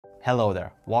Hello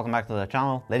there, welcome back to the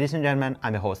channel. Ladies and gentlemen,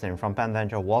 I'm your host from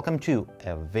penventure. Welcome to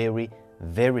a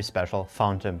very special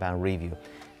fountain pen review.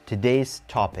 Today's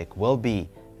topic will be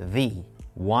the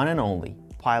one and only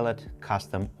Pilot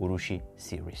Custom Urushi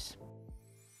series.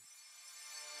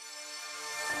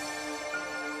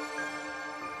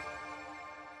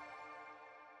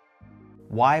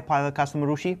 Why Pilot Custom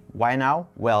Urushi? Why now?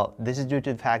 Well, this is due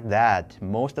to the fact that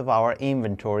most of our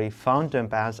inventory fountain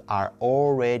pens are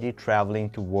already traveling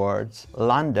towards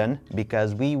London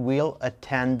because we will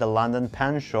attend the London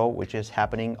Pen Show, which is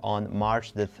happening on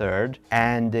March the 3rd.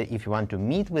 And if you want to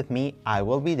meet with me, I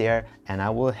will be there and I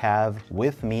will have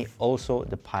with me also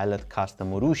the Pilot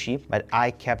Custom Urushi. But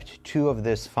I kept two of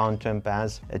these fountain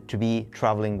pens to be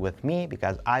traveling with me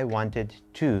because I wanted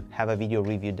to have a video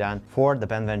review done for the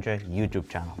penventure YouTube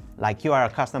channel. Like you are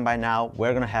accustomed by now,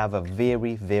 we're gonna have a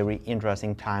very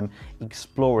interesting time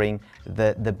exploring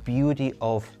the beauty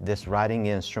of this writing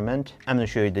instrument. I'm gonna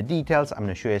show you the details, I'm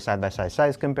gonna show you a side-by-side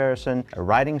size comparison, a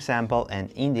writing sample,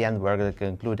 and in the end we're gonna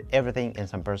conclude everything in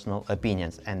some personal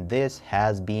opinions. And this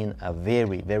has been a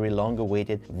very long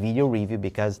awaited video review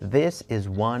because this is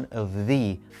one of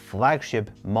the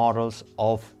flagship models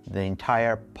of the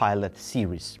entire Pilot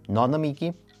series. Not the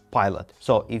Mickey, Pilot.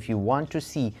 So if you want to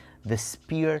see the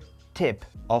spear tip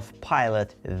of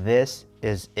Pilot, this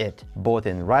is it. Both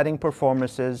in writing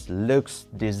performances, looks,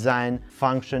 design,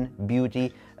 function,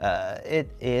 beauty,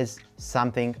 it is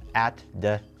something at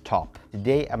the top.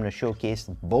 Today I'm going to showcase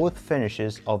both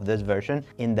finishes of this version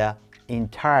in the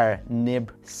entire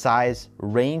nib size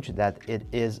range that it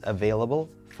is available.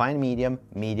 Fine, medium,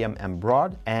 and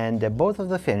broad, and both of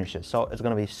the finishes, so it's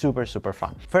gonna be super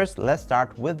fun. First, let's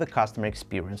start with the customer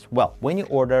experience. Well, when you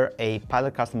order a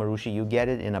Pilot Custom Urushi, you get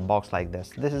it in a box like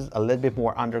this. This is a little bit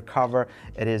more undercover.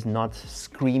 It is not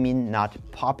screaming, not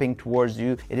popping towards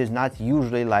you. It is not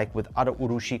usually like with other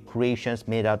Urushi creations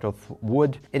made out of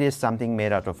wood. It is something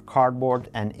made out of cardboard,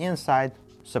 and inside,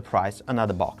 surprise,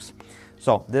 another box.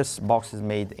 So this box is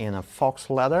made in a fox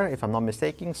leather, if I'm not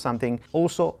mistaken, something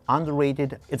also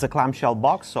underrated. It's a clamshell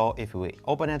box, so if we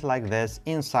open it like this,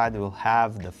 inside we'll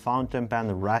have the fountain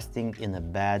pen resting in a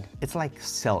bed. It's like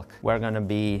silk. We're gonna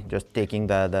be just taking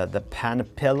the pen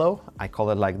pillow, I call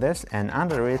it like this, and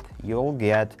under it you'll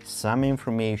get some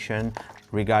information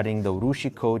regarding the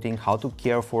Urushi coating, how to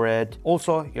care for it.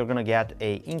 Also, you're gonna get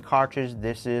a ink cartridge.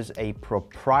 This is a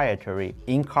proprietary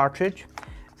ink cartridge,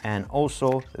 and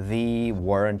also the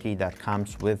warranty that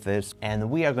comes with this. And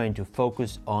we are going to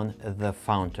focus on the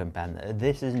fountain pen.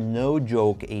 This is no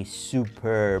joke, a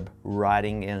superb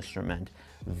writing instrument.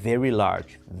 Very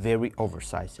large, very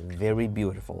oversized, very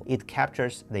beautiful. It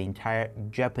captures the entire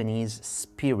Japanese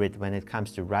spirit when it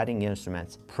comes to writing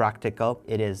instruments. Practical,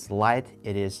 it is light,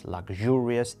 it is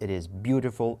luxurious, it is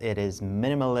beautiful, it is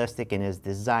minimalistic in its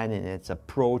design, in its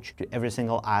approach to every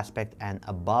single aspect, and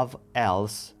above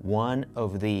else, one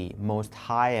of the most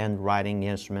high-end writing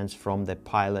instruments from the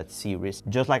Pilot series.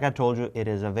 Just like I told you, it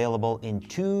is available in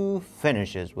two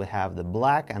finishes. We have the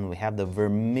black and we have the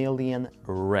vermilion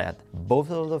red.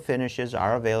 Both of the finishes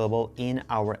are available in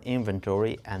our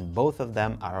inventory, and both of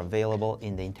them are available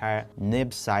in the entire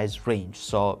nib size range.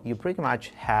 So you pretty much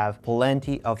have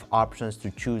plenty of options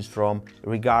to choose from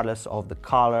regardless of the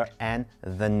color and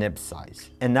the nib size.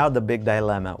 And now the big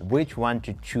dilemma, which one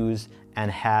to choose and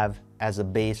have as a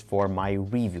base for my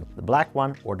review, the black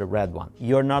one or the red one.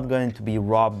 You're not going to be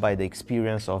robbed by the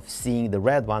experience of seeing the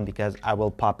red one because I will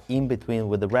pop in between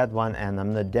with the red one and I'm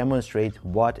gonna demonstrate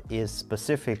what is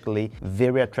specifically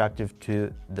very attractive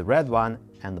to the red one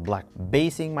and the black.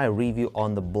 Basing my review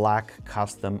on the black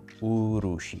Custom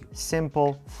Urushi.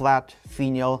 Simple, flat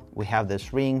finial. We have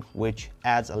this ring which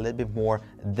adds a little bit more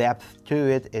depth to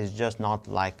it. It's just not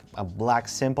like a black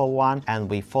simple one. And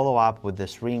we follow up with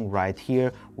this ring right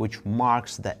here, which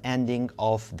marks the ending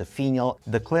of the finial.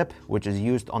 The clip, which is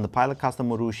used on the Pilot Custom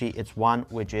Urushi, it's one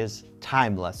which is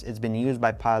timeless. It's been used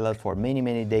by Pilot for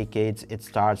many decades. It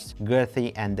starts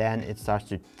girthy and then it starts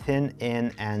to thin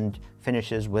in and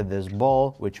finishes with this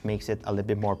ball, which makes it a little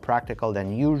bit more practical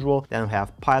than usual. Then we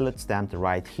have Pilot stamped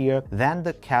right here. Then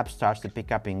the cap starts to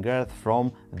pick up in girth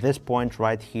from this point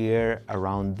right here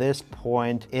around this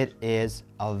point. It is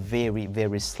a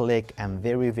very slick and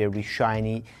very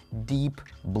shiny deep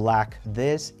black.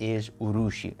 This is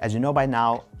Urushi. As you know by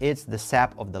now, it's the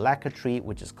sap of the lacquer tree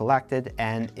which is collected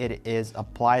and it is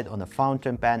applied on a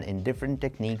fountain pen in different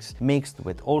techniques, mixed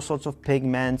with all sorts of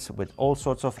pigments, with all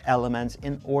sorts of elements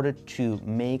in order to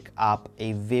make up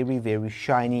a very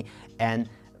shiny and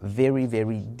very,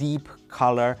 very deep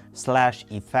color slash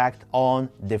effect on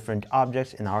different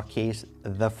objects, in our case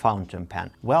the fountain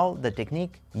pen. Well, the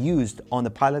technique used on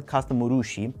the Pilot Custom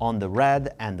Urushi, on the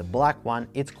red and the black one,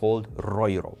 it's called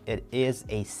roiro. It is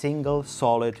a single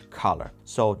solid color.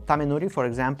 So Tame Nuri, for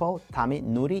example, Tame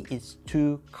Nuri is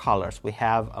two colors. We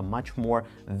have a much more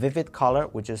vivid color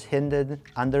which is hidden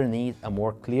underneath, a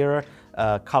more clearer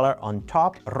color on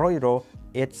top. Roiro,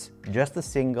 it's just a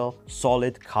single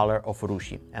solid color of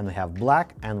Urushi, and we have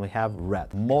black and we have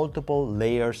red, multiple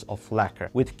layers of lacquer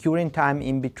with curing time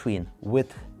in between,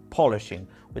 with polishing,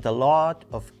 with a lot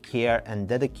of care and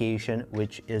dedication,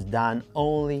 which is done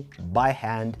only by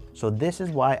hand. So this is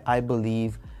why I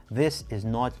believe this is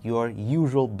not your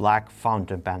usual black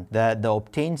fountain pen. The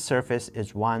obtained surface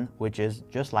is one which is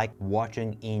just like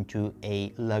watching into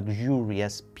a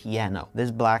luxurious piano.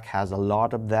 This black has a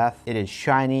lot of depth, it is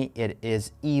shiny, it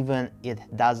is even, it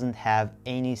doesn't have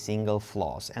any single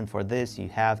flaws. And for this you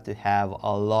have to have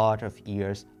a lot of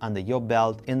years under your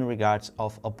belt in regards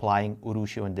of applying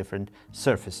Urushi on different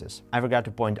surfaces. I forgot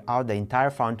to point out the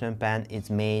entire fountain pen is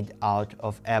made out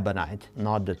of ebonite,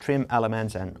 not the trim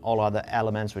elements and all other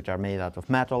elements which are made out of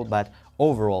metal, but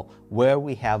overall where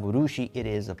we have Urushi, it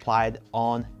is applied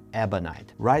on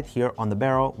ebonite. Right here on the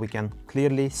barrel we can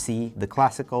clearly see the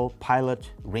classical Pilot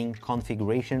ring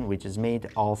configuration, which is made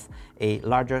of a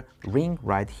larger ring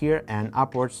right here, and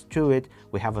upwards to it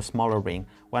we have a smaller ring.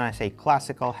 When I say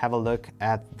classical, have a look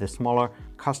at the smaller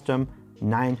Custom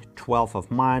 912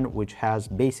 of mine, which has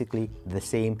basically the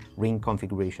same ring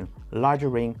configuration. Larger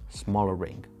ring, smaller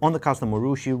ring. On the Custom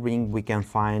Urushi ring we can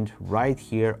find right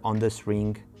here on this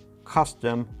ring,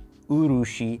 Custom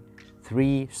Urushi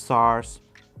 3 stars,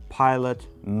 Pilot,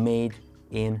 made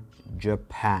in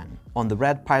Japan. On the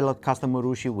red Pilot Custom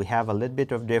Urushi we have a little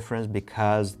bit of difference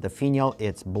because the finial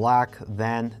it's black,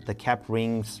 then the cap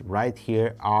rings right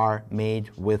here are made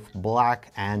with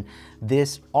black, and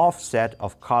this offset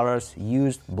of colors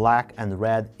used black and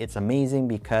red, it's amazing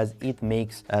because it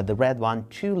makes the red one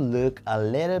to look a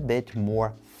little bit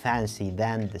more fancy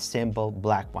than the simple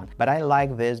black one. But I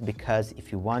like this because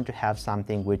if you want to have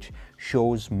something which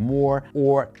shows more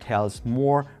or tells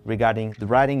more regarding the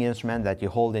writing instrument that you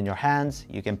hold in your hands,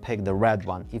 you can pick the red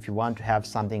one. If you want to have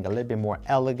something a little bit more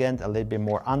elegant, a little bit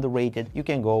more underrated, you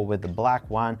can go with the black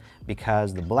one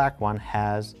because the black one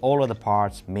has all of the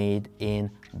parts made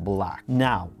in black.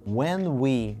 Now, when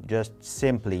we just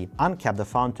simply uncap the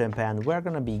fountain pen, we're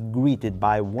gonna be greeted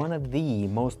by one of the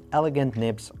most elegant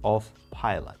nibs of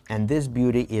Pilot. And this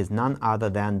beauty is none other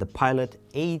than the Pilot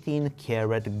 18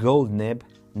 karat gold nib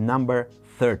number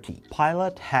 30.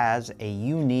 Pilot has a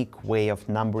unique way of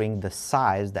numbering the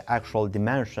size, the actual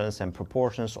dimensions and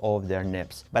proportions of their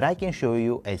nibs. But I can show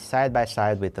you a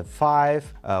side-by-side with a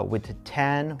 5, with a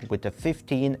 10, with a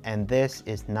 15, and this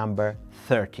is number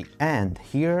 30. And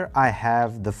here I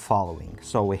have the following.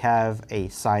 So we have a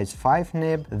size 5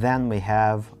 nib, then we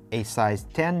have a size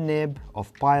 10 nib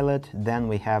of Pilot, then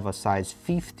we have a size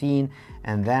 15,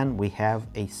 and then we have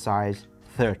a size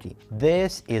 30.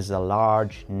 This is a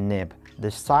large nib.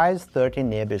 The size 30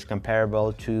 nib is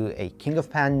comparable to a King of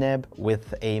Pen nib,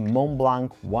 with a Mont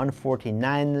Blanc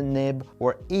 149 nib,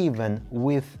 or even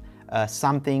with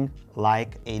something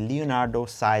like a Leonardo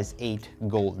size 8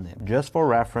 gold nib. Just for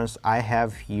reference, I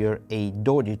have here a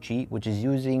Dodici, which is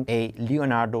using a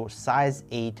Leonardo size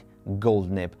 8 gold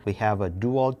nib. We have a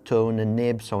dual tone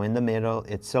nib, so in the middle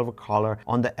it's silver color,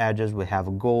 on the edges we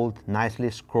have gold, nicely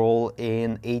scroll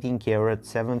in 18 karat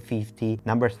 750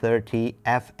 number 30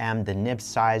 FM, the nib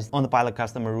size. On the Pilot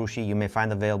Custom Urushi you may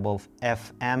find available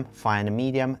FM, fine,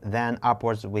 medium, then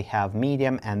upwards we have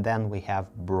medium, and then we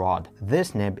have broad.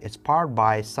 This nib is powered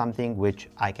by something which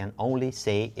I can only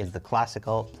say is the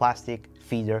classical plastic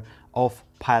feeder of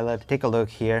Pilot. Take a look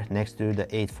here next to the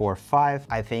 845.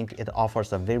 I think it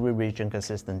offers a very rich and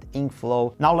consistent ink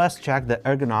flow. Now let's check the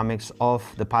ergonomics of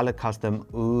the Pilot Custom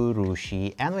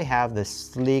Urushi, and we have the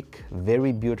sleek,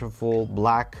 very beautiful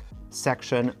black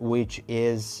section, which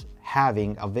is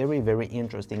having a very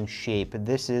interesting shape.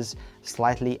 This is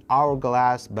slightly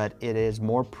hourglass, but it is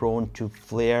more prone to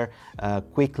flare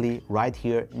quickly right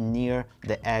here near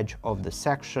the edge of the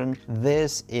section.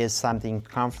 This is something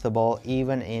comfortable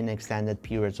even in extended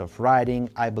periods of riding.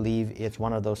 I believe it's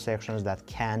one of those sections that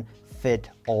can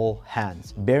fit all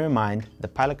hands. Bear in mind, the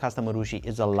Pilot Custom Urushi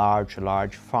is a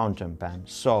large fountain pen,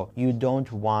 so you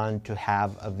don't want to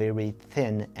have a very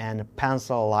thin and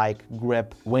pencil-like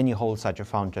grip when you hold such a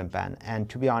fountain pen. And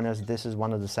to be honest, this is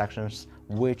one of the sections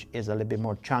which is a little bit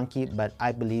more chunky, but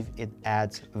I believe it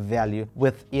adds value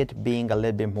with it being a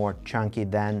little bit more chunky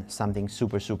than something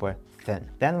super thin.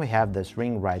 Then we have this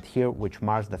ring right here, which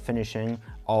marks the finishing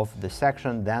of the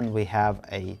section. Then we have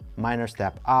a minor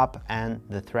step up, and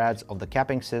the threads of the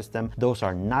capping system, those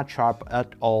are not sharp at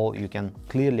all. You can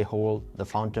clearly hold the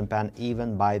fountain pen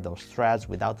even by those threads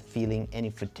without feeling any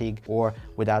fatigue or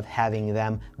without having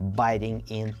them biting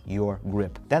in your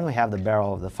grip. Then we have the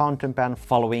barrel of the fountain pen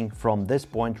following from this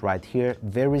point right here,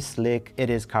 very slick. It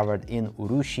is covered in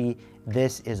urushi.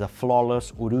 This is a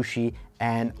flawless urushi,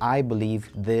 and I believe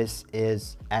this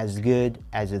is as good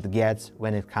as it gets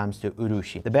when it comes to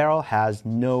urushi. The barrel has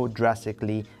no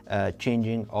drastically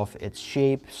changing of its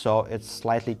shape, so it's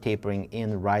slightly tapering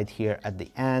in right here at the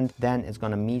end. Then it's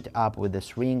going to meet up with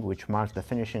this ring, which marks the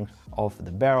finishing of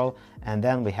the barrel, and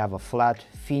then we have a flat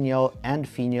finial,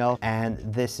 and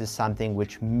this is something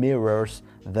which mirrors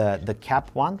the cap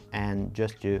one. And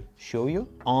just to show you,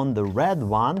 on the red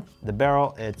one, the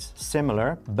barrel, it's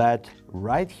similar, but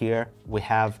right here we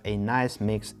have a nice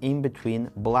mix in between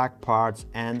black parts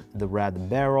and the red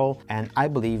barrel, and I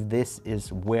believe this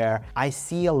is where I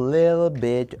see a little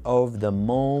bit of the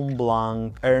Mont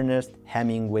Blanc Ernest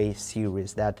Hemingway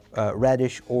series, that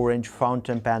reddish orange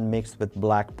fountain pen mixed with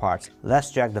black parts.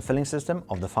 Let's check the filling system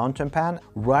of the fountain pen.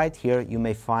 Right here you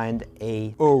may find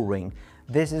a O-ring.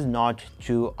 This is not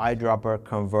to eyedropper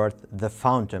convert the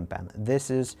fountain pen. This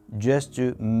is just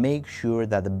to make sure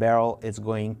that the barrel is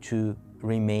going to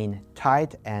remain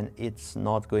tight and it's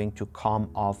not going to come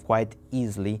off quite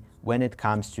easily when it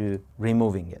comes to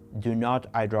removing it. Do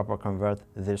not eyedropper convert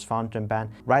this fountain pen.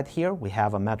 Right here we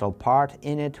have a metal part.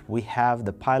 In it we have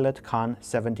the Pilot Con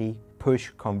 70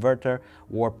 push converter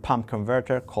or pump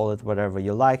converter, call it whatever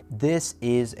you like. This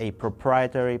is a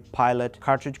proprietary Pilot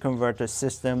cartridge converter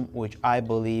system, which I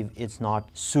believe it's not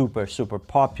super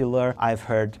popular. I've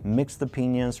heard mixed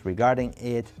opinions regarding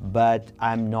it, but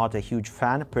I'm not a huge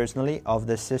fan personally of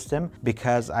this system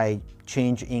because I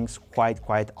change inks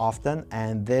quite often,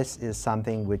 and this is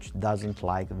something which doesn't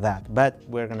like that. But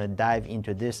we're gonna dive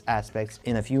into these aspects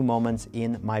in a few moments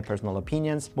in my personal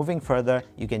opinions. Moving further,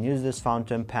 you can use this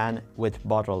fountain pen with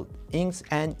bottled inks,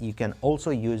 and you can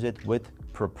also use it with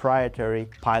proprietary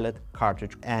Pilot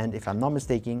cartridge. And if I'm not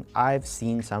mistaken, I've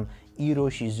seen some Iro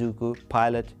Shizuku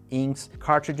Pilot inks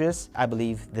cartridges. I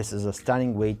believe this is a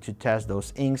stunning way to test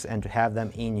those inks and to have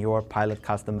them in your Pilot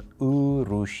Custom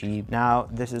Urushi. Now,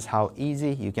 this is how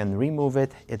easy you can remove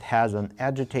it. It has an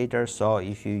agitator, so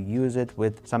if you use it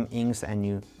with some inks and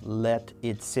you let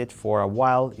it sit for a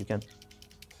while, you can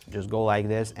just go like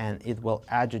this and it will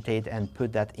agitate and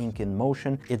put that ink in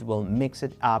motion. It will mix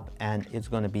it up and it's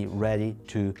going to be ready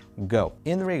to go.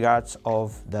 In regards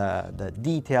of the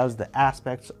details, the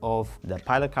aspects of the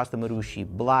Pilot Custom Urushi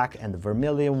Black and the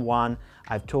Vermilion one,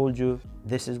 I've told you,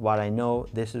 this is what I know,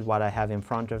 this is what I have in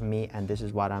front of me, and this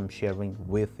is what I'm sharing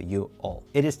with you all.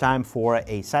 It is time for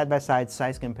a side-by-side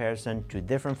size comparison to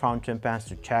different fountain pens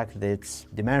to check its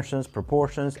dimensions,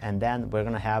 proportions, and then we're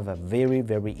gonna have a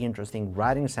very interesting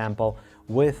writing sample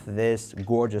with this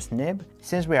gorgeous nib.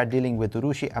 Since we are dealing with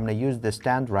Urushi, I'm gonna use the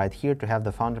stand right here to have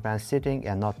the fountain pen sitting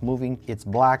and not moving. It's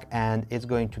black and it's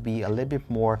going to be a little bit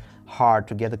more hard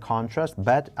to get the contrast,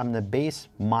 but I'm gonna base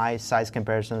my size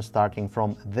comparison starting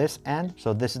from this end.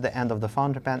 So this is the end of the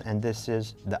fountain pen and this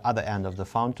is the other end of the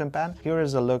fountain pen. Here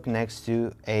is a look next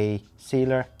to a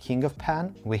Sailor King of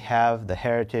Pen. We have the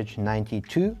Heritage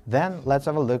 92. Then let's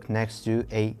have a look next to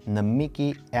a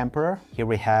Namiki Emperor. Here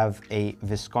we have a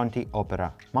Visconti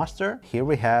Opera Master. Here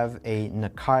we have a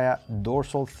Nakaya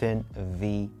Dorsal Fin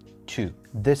V2.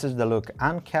 This is the look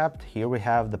uncapped. Here we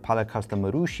have the Pilot Custom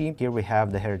Urushi. Here we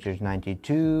have the Heritage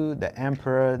 92, the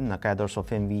Emperor, Nakaya Dorsal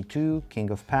Fin V2,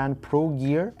 King of Pen, Pro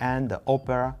Gear, and the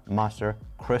Opera Master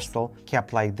Crystal.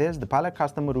 Capped like this, the Pilot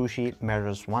Custom Urushi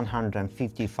measures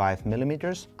 155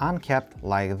 millimeters. Uncapped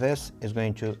like this is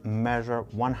going to measure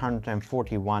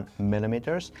 141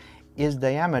 millimeters. Its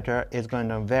diameter is going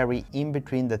to vary in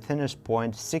between the thinnest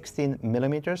point, 16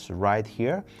 millimeters right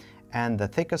here, and the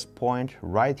thickest point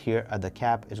right here at the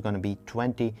cap is going to be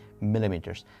 20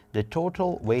 millimeters. The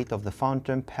total weight of the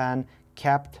fountain pen,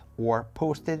 capped or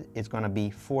posted, is going to be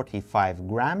 45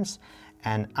 grams,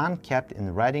 and uncapped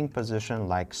in writing position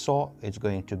like so, it's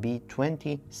going to be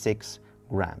 26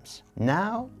 grams.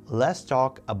 Now let's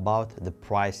talk about the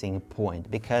pricing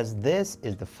point, because this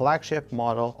is the flagship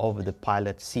model of the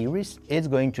Pilot series. It's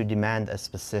going to demand a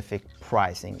specific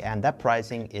pricing, and that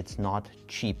pricing, it's not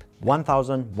cheap.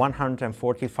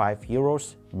 1,145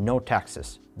 euros, no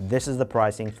taxes. This is the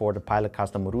pricing for the Pilot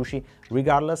Custom Urushi,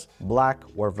 regardless black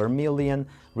or vermilion,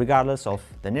 regardless of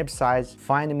the nib size,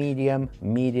 fine, medium,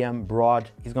 medium, broad,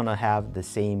 is gonna have the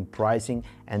same pricing.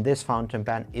 And this fountain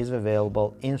pen is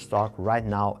available in stock right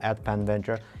now at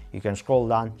Penventure. You can scroll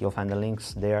down, you'll find the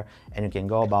links there, and you can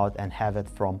go about and have it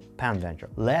from Penventure.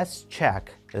 Let's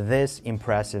check this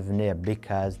impressive nib,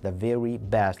 because the very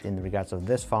best in regards of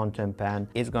this fountain pen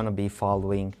is gonna be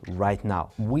following right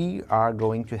now. We are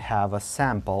going to have a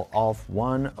sample of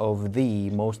one of the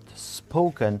most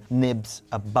spoken nibs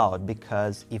about,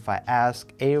 because if I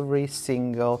ask every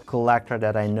single collector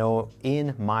that I know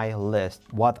in my list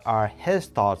what are his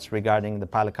thoughts regarding the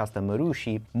Pilot Custom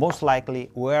Urushi, most likely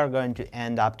we're going to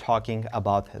end up talking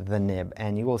about the nib,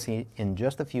 and you will see in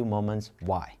just a few moments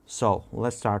why. So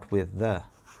let's start with the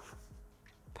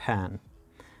pen.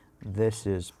 This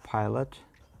is Pilot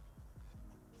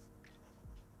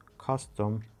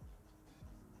Custom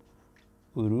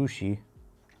Urushi,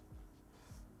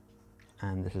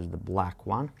 and this is the black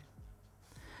one.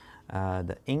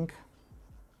 The ink,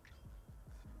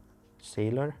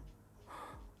 Sailor.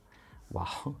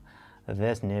 Wow,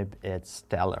 this nib is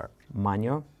stellar.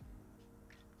 Manyo,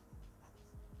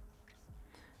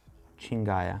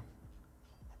 Chingaya.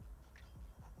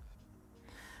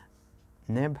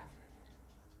 Nib,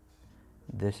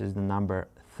 this is the number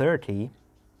 30,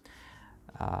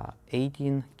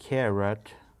 18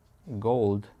 karat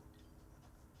gold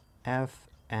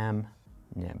FM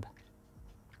nib.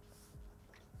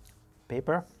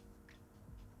 Paper,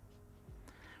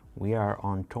 we are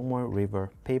on Tomoe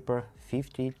River paper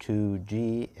 52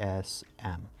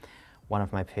 GSM, one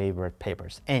of my favorite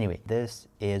papers. Anyway, this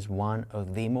is one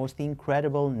of the most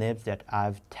incredible nibs that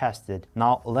I've tested.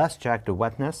 Now let's check the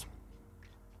wetness.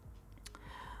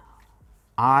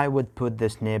 I would put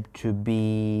this nib to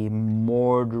be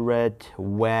moderate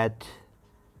wet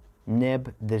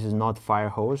nib. This is not fire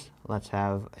hose. Let's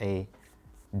have a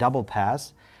double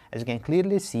pass. As you can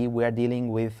clearly see, we are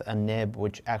dealing with a nib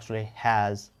which actually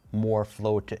has more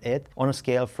flow to it on a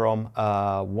scale from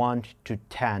 1 to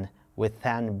 10, with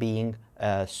 10 being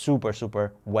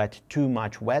super wet, too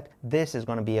much wet. This is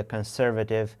going to be a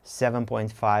conservative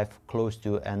 7.5, close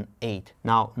to an 8.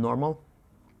 Now normal,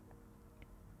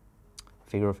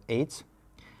 figure of 8s,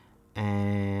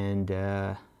 and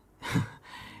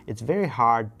it's very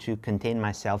hard to contain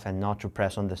myself and not to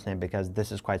press on this nib because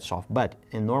this is quite soft. But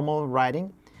in normal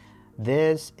writing,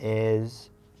 this is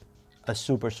a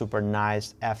super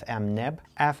nice FM nib.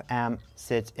 FM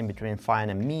sits in between fine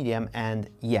and medium, and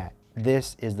yeah,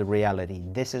 this is the reality.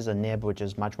 This is a nib which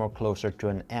is much more closer to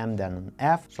an M than an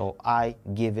F, so I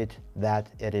give it that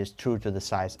it is true to the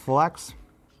size. Flex,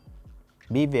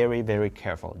 be very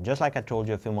careful. Just like I told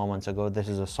you a few moments ago, this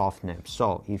is a soft nib,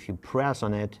 so if you press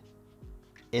on it,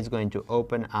 it's going to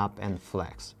open up and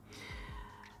flex.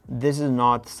 This is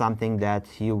not something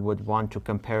that you would want to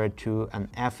compare it to an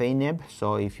FA nib.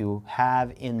 So if you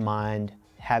have in mind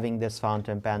having this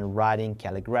fountain pen, writing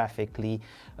calligraphically,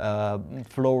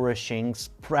 flourishing,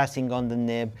 pressing on the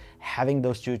nib, having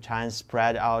those two times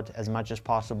spread out as much as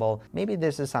possible, maybe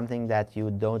this is something that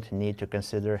you don't need to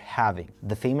consider having.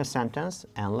 The famous sentence,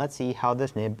 and let's see how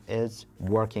this nib is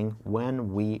working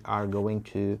when we are going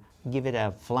to give it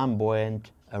a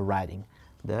flamboyant writing.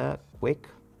 The quick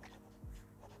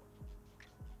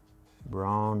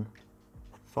brown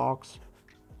fox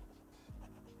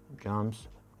jumps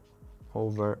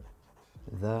over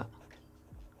the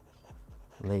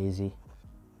lazy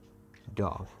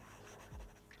dog.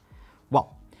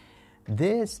 Well,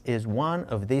 this is one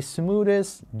of the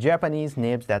smoothest Japanese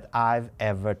nibs that I've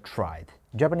ever tried.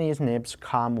 Japanese nibs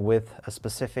come with a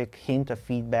specific hint of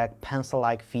feedback,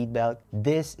 pencil-like feedback.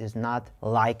 This is not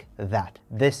like that.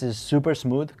 This is super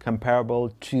smooth,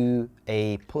 comparable to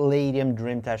a Palladium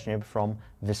Dream Touch nib from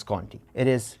Visconti. It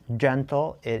is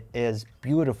gentle, it is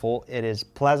beautiful, it is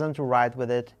pleasant to write with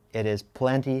it, it is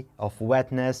plenty of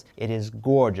wetness, it is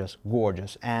gorgeous,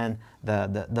 and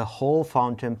the whole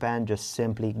fountain pen just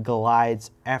simply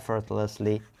glides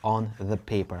effortlessly on the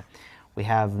paper. We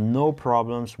have no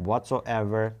problems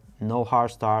whatsoever, no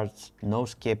hard starts, no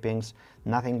skippings,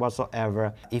 nothing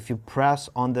whatsoever. If you press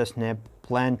on this nib,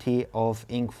 plenty of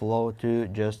ink flow to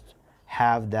just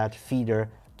have that feeder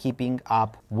keeping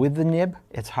up with the nib.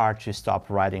 It's hard to stop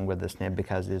writing with this nib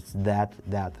because it's that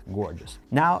gorgeous.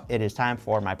 Now it is time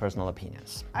for my personal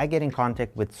opinions. I get in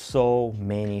contact with so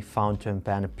many fountain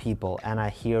pen people and I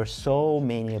hear so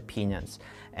many opinions,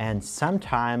 and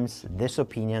sometimes these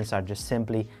opinions are just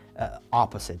simply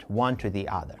opposite, one to the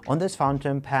other. On this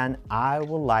fountain pen, I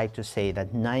would like to say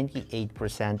that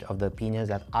 98% of the opinions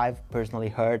that I've personally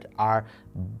heard are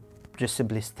just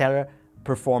simply stellar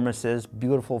performances,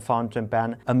 beautiful fountain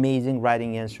pen, amazing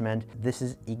writing instrument. This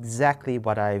is exactly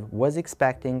what I was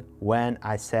expecting when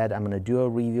I said I'm going to do a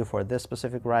review for this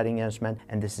specific writing instrument,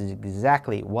 and this is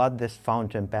exactly what this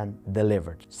fountain pen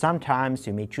delivered. Sometimes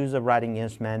you may choose a writing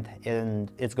instrument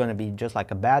and it's going to be just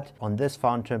like a bat. On this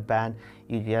fountain pen,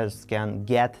 you just can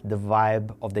get the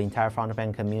vibe of the entire fountain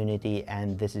pen community,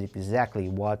 and this is exactly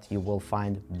what you will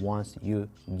find once you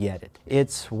get it.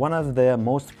 It's one of the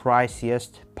most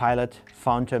priciest Pilot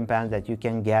fountain pens that you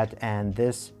can get, and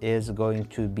this is going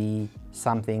to be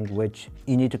something which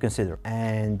you need to consider.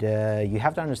 And you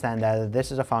have to understand that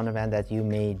this is a fountain pen that you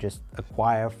may just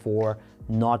acquire for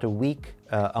not a week,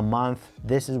 a month.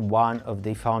 This is one of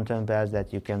the fountain pens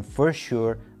that you can for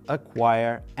sure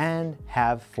acquire and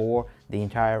have for the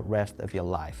entire rest of your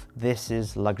life. This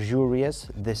is luxurious,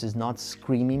 this is not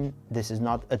screaming, this is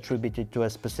not attributed to a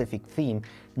specific theme.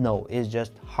 No, it's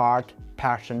just heart,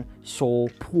 passion, soul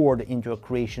poured into a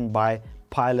creation by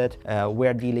Pilot.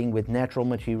 We're dealing with natural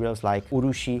materials like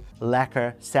urushi,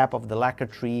 lacquer, sap of the lacquer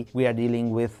tree. We are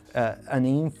dealing with an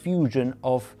infusion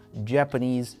of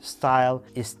Japanese style,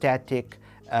 aesthetic,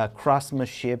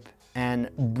 craftsmanship, and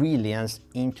brilliance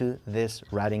into this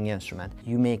writing instrument.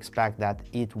 You may expect that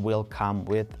it will come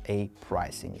with a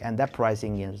pricing, and that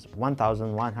pricing is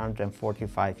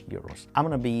 1,145 euros. I'm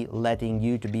gonna be letting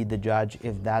you to be the judge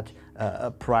if that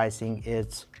pricing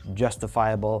is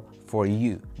justifiable for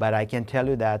you. But I can tell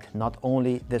you that not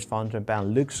only this fountain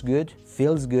pen looks good,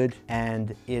 feels good,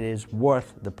 and it is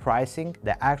worth the pricing,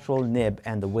 the actual nib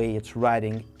and the way it's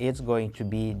writing, it's going to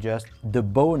be just the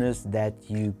bonus that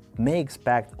you may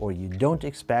expect or you don't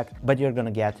expect, but you're gonna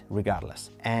get regardless.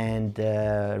 And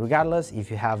regardless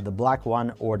if you have the black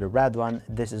one or the red one,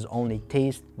 this is only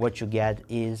taste. What you get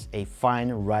is a fine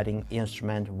writing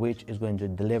instrument which is going to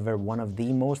deliver one of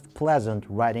the most pleasant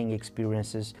writing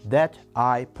experiences that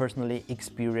I personally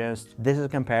experienced. This is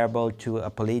comparable to a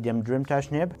Palladium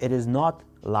Dreamtouch nib. It is not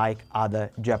like other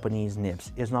Japanese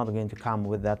nibs. It's not going to come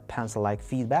with that pencil-like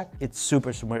feedback. It's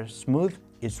super smooth,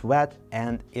 it's wet,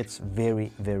 and it's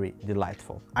very, very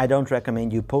delightful. I don't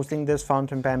recommend you posting this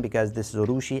fountain pen because this is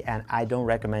Urushi, and I don't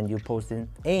recommend you posting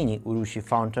any Urushi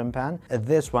fountain pen.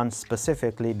 This one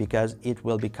specifically because it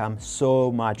will become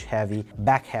so much heavy,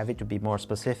 back heavy to be more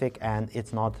specific, and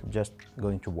it's not just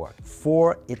going to work.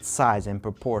 For its size and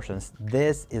proportions,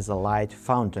 this is a light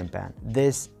fountain pen.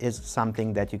 This is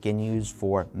something that you can use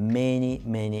for many,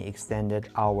 many extended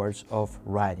hours of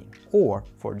writing, or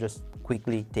for just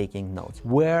quickly taking notes.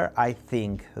 Where I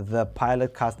think the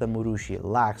Pilot Custom Urushi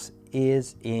lacks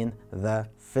is in the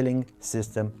filling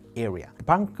system area. The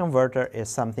pump converter is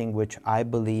something which I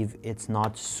believe it's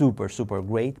not super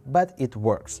great, but it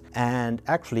works. And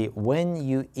actually, when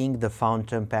you ink the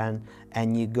fountain pen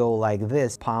and you go like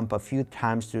this, pump a few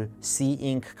times to see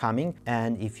ink coming,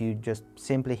 and if you just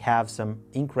simply have some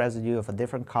ink residue of a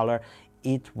different color,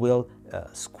 it will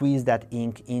squeeze that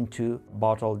ink into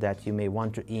bottle that you may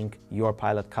want to ink your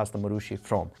Pilot Custom Urushi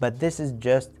from. But this is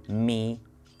just me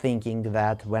thinking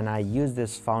that when I use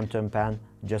this fountain pen,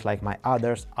 just like my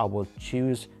others, I will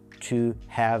choose to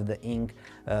have the ink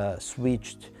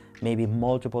switched maybe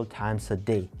multiple times a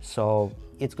day. So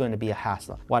it's going to be a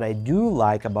hassle. What I do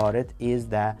like about it is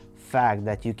the fact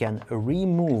that you can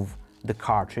remove the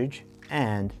cartridge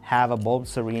and have a bulb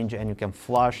syringe, and you can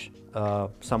flush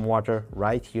some water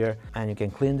right here, and you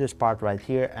can clean this part right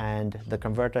here, and the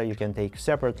converter you can take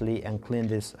separately and clean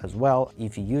this as well.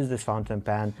 If you use this fountain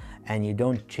pen and you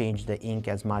don't change the ink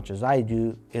as much as I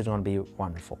do, it's going to be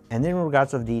wonderful. And in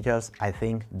regards of details, I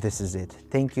think this is it.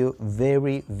 Thank you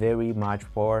very much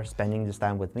for spending this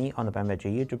time with me on the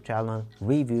penventure YouTube channel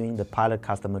reviewing the Pilot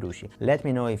Custom Urushi. Let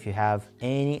me know if you have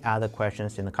any other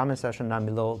questions in the comment section down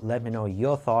below. Let me know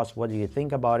your thoughts. What do you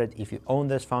think about it? If you own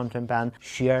this fountain pen,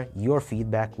 share your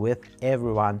feedback with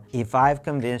everyone. If I've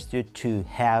convinced you to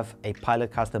have a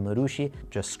Pilot Custom Urushi,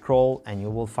 just scroll and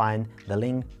you will find the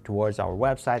link towards our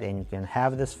website, and you can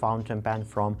have this fountain pen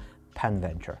from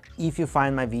penventure. If you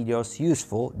find my videos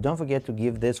useful, don't forget to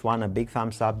give this one a big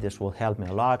thumbs up. This will help me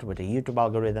a lot with the YouTube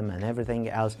algorithm and everything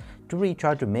else to reach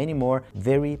out to many more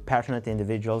very passionate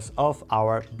individuals of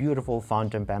our beautiful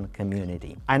fountain pen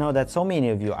community. I know that so many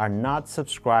of you are not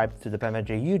subscribed to the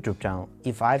penventure YouTube channel.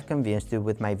 If I've convinced you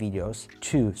with my videos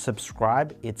to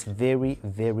subscribe, it's very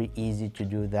easy to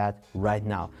do that right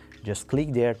now. Just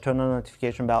click there, turn the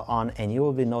notification bell on, and you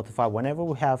will be notified whenever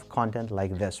we have content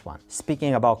like this one.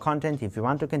 Speaking about content, if you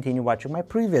want to continue watching my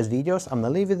previous videos, I'm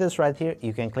gonna leave you this right here.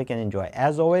 You can click and enjoy.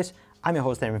 As always, I'm your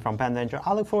host, Amy from Penventure.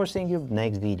 I look forward to seeing you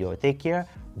next video. Take care.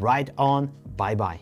 Right on. Bye-bye.